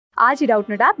आज ही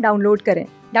Doubtnut app download करें।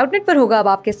 डाउटनट पर होगा अब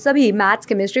आपके सभी मैथ्स,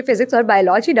 केमिस्ट्री, फिजिक्स और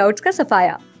बायोलॉजी डाउट्स का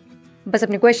सफाया। बस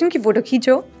अपने क्वेश्चन की फोटो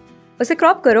खींचो, उसे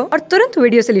क्रॉप करो और तुरंत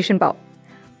वीडियो सोल्यूशन पाओ।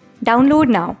 Download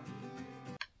now.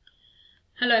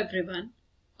 Hello everyone,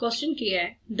 question किया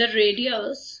है the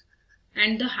radius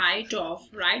and the height of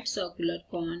right circular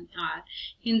cone are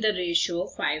in the ratio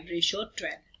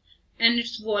 5:12 and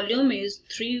its volume is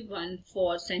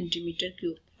 314 centimeter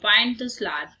cube. Find the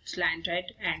slant height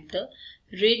and the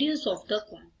radius of the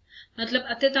cone. मतलब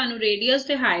अते तानु radius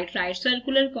ते height right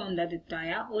circular cone दा दिता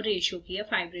है और ratio की है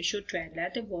 5:12 है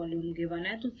ते वॉल्यूम गिवन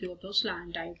है तुसी ओतो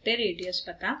स्लांट हाइट ते रेडियस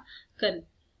पता कर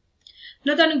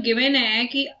ना तानु गिवन है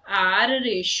कि r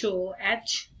रेशियो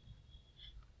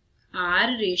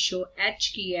h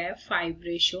की है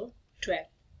 5:12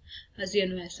 ਅਸੀਂ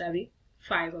ਇਹਨੂੰ ऐसा भी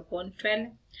 5/12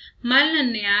 मान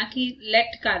लेने आ कि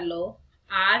लेट कर लो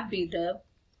r be the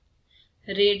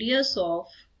radius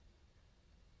of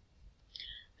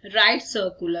right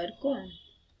circular cone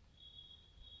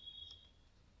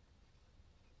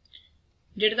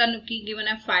ਜਿਹੜਾ ਤੁਹਾਨੂੰ ਕੀ ਗਿਵਨ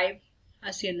ਹੈ 5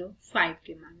 ਅਸੀਂ ਇਹਨੂੰ 5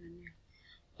 ਕੇ मान लेने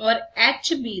और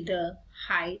h be the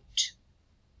height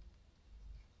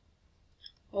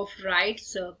of right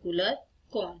circular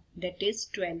cone that is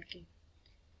 12 k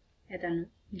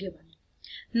given.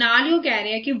 नाल यो कह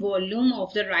रहे हैं कि volume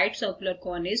of the right circular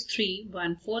cone is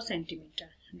 314 centimetre.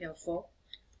 Therefore,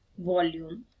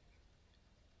 volume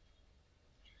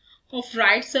of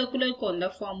right circular cone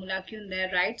the formula क्या होता है?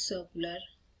 Right circular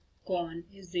cone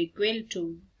is equal to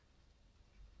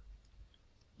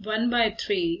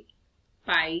 1/3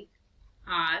 pi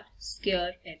r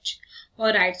square h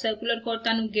और right circular कोण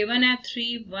तानु गिवन है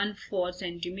 314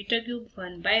 सेंटीमीटर क्यूब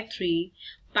 1/3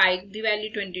 पाई दी value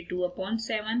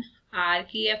 22/7 r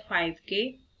की है 5k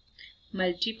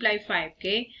multiply 5k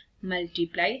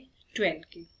multiply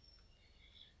 12k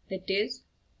that is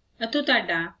अतो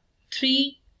ताड़ा 3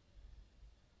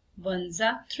 1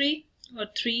 3 और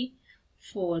 3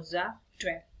 4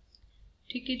 12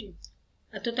 ठीक है जी.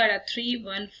 अतो ताड़ा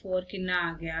 314 कितना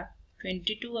आ गया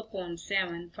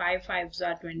 22/7 5 5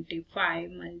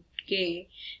 25 k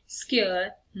square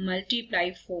multiply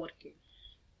 4k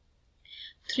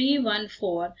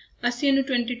 314 ਅਸੀਂ ਇਹਨੂੰ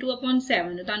 22/7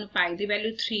 ਨੂੰ ਤੁਹਾਨੂੰ ਪਾਈ ਦੀ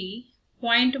ਵੈਲਿਊ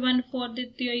 3.14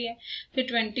 ਦਿੱਤੀ ਹੋਈ ਹੈ ਤੇ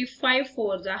 25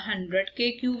 4 100k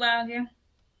ਕਿਊਬ ਆ ਗਿਆ.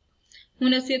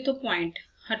 ਹੁਣ ਅਸੀਂ ਇਥੋਂ ਪੁਆਇੰਟ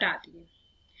ਹਟਾ ਦਈਏ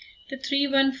ਤੇ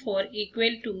 314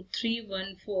 ਇਕੁਅਲ ਟੂ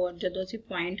 314 ਜਦੋਂ ਅਸੀਂ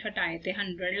ਪੁਆਇੰਟ ਹਟਾਏ ਤੇ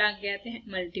 100 ਲੱਗ ਗਿਆ ਤੇ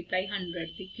ਮਲਟੀਪਲਾਈ 100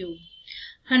 ਦੀ ਕਿਊਬ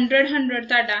 100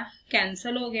 ਤੁਹਾਡਾ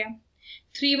कैंसल हो गया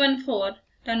 314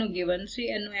 ਤੁਹਾਨੂੰ गिवन सी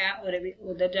ਇਹਨੂੰ ਇਹ ਔਰ ਵੀ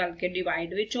ਉਧਰ ਚੱਲ ਕੇ डिवाइड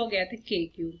ਵਿੱਚ ਹੋ ਗਿਆ ਤੇ k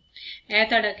ਕਿਊਬ ਇਹ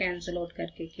ਤੁਹਾਡਾ कैंसल आउट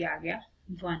करके ਕੀ ਆ ਗਿਆ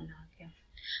 1 ਆ ਗਿਆ.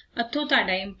 ਇੱਥੋਂ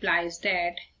ਤੁਹਾਡਾ implies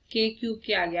that k ਕਿਊਬ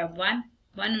ਕੀ ਆ ਗਿਆ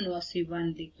 1 ਨੂੰ ਅਸੀਂ 1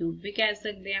 ਦੀ ਕਿਊਬ ਵੀ ਕਹਿ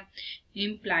ਸਕਦੇ ਹਾਂ.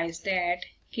 implies that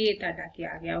k ਤੁਹਾਡਾ ਕੀ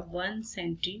ਆ ਗਿਆ 1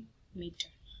 सेंटीमीटर.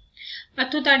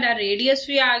 ਇੱਥੋਂ ਤੁਹਾਡਾ रेडियस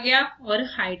भी आ गया और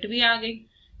हाइट भी आ गई.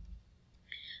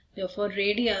 therefore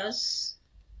radius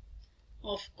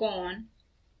of cone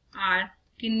are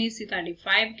किन्नी सी ताड़ी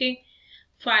 5k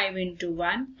 5 into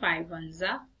 1 5 1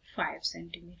 5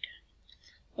 centimeter.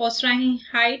 उस राही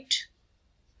height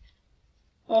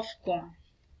of cone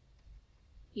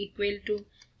equal to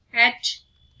h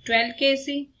 12k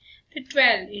सी तो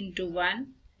 12 into 1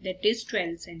 that is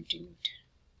 12 centimeter.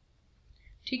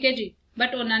 ठीक है जी.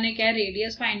 बट उन्होंने क्या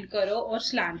रेडियस फाइंड करो और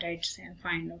स्लांट हाइट से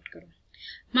फाइंड आउट करो.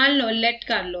 मान लो लेट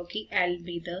कर लो कि L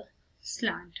be the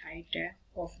slant height है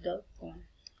of the cone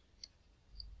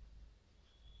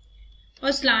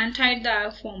और स्लांट हाइट दा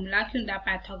फॉर्मूला क्या होता है?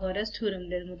 पाइथागोरस थ्योरम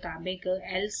के मुताबिक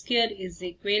L square is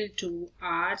equal to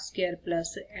R square plus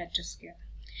H square.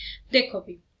 देखो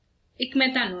भी एक मैं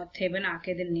तानू इत्थे बना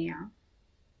के दिन्नी आ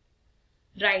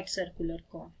राइट सर्कुलर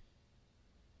कॉन.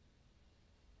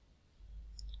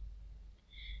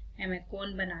 मैं कौन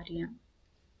बना रही हूं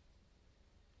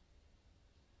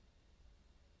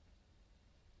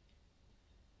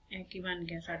की बन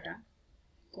गया साडा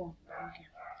कौन बन गया.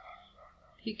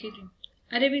 ठीक है जी.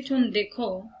 अरे भी हुण देखो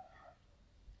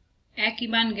ए की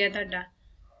बन गया ताडा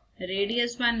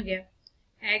रेडियस बन गया.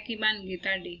 ए की बन गई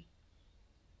ताडी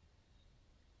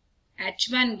h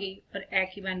बन गई और ए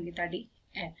की बन गई ताडी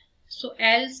l. सो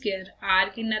l स्क्वायर r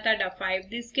किन्ना ताडा 5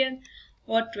 दी स्क्वायर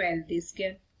और 12 दी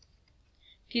स्क्वायर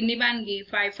किन्नी बन गई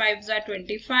 5 5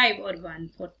 25 और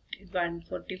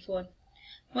 144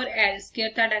 और L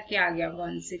स्क्वायर ताड़ा क्या आ गया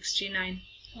 169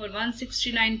 और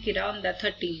 169 किरा होंदा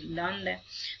 13 दा होंदा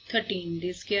 13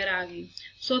 दी स्क्वायर आ गई.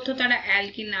 सो तो ताड़ा L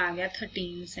कितना आ गया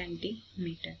 13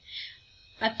 सेंटीमीटर.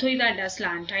 अथों ही ताड़ा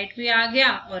स्लांट हाइट भी आ गया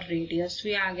और रेडियस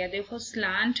भी आ गया. देखो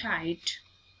slant height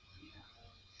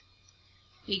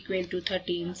equal to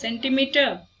 13 centimetre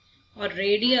और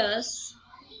radius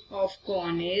of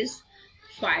cone is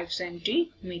 5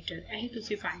 centimetre. यही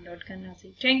तुसी फाइंड आउट करना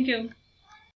सी। Thank you.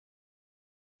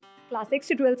 क्लास 6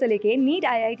 से 12 से लेके नीट,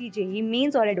 IIT, जेई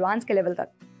मेंस और एडवांस के लेवल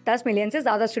तक 10 मिलियन से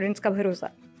ज्यादा स्टूडेंट्स का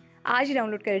भरोसा। आज ही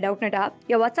डाउनलोड करें डाउटनेट ऐप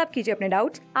या व्हाट्सएप कीजिए अपने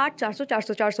डाउट्स 8400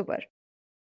 400 400 पर।